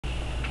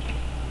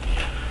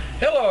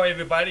Hello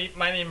everybody,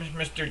 my name is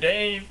Mr.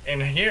 Dave,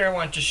 and here I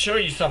want to show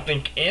you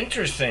something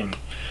interesting.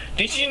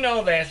 Did you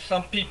know that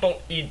some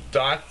people eat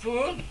dog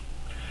food?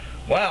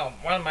 Well,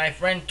 one of my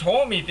friends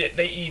told me that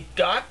they eat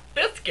dog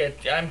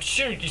biscuits. I'm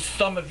sure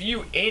some of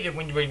you ate it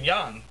when you were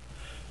young.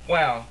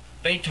 Well,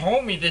 they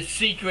told me the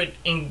secret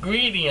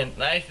ingredient,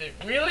 and I said,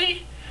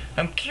 really?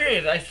 I'm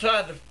curious. I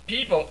saw the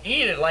people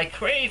eat it like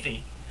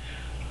crazy.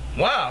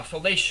 Wow, so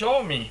they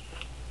showed me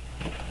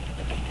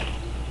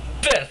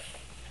this.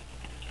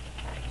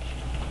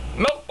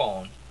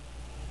 Milkbone.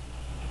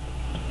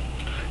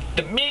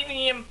 The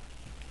medium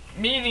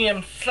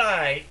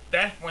size,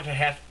 that's what it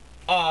has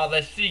all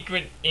the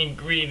secret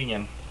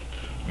ingredient.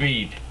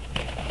 Read.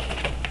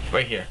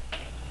 Right here.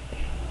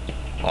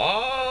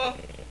 Oh,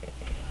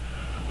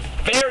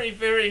 very,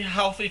 very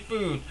healthy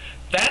food.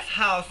 That's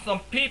how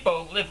some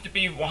people live to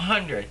be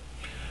 100.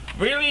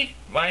 Really?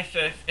 I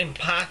said it's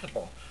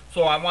impossible.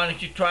 So I wanted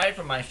to try it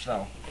for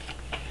myself.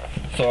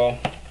 So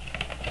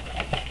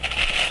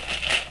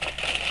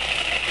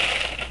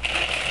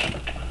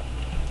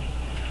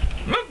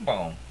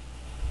Milkbone.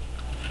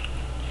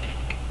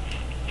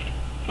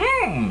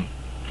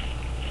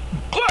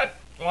 Good.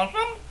 You want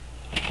some?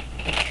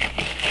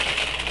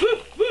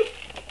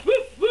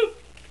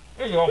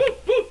 There you go.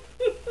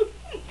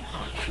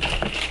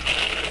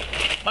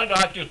 My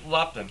dog just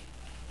loved them.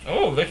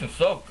 Oh, this is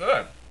so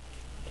good.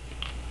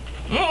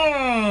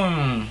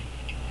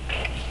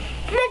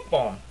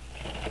 Milkbone.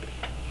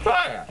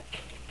 Try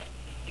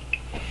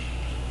it.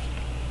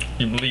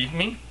 You believe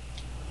me?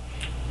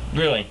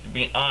 Really, to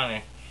be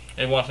honest,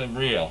 it wasn't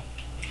real.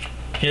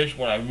 Here's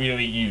what I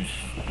really use.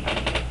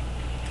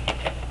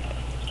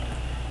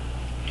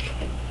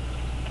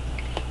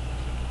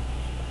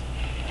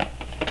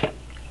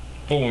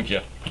 Fooled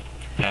you.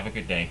 Have a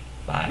good day.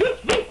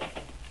 Bye.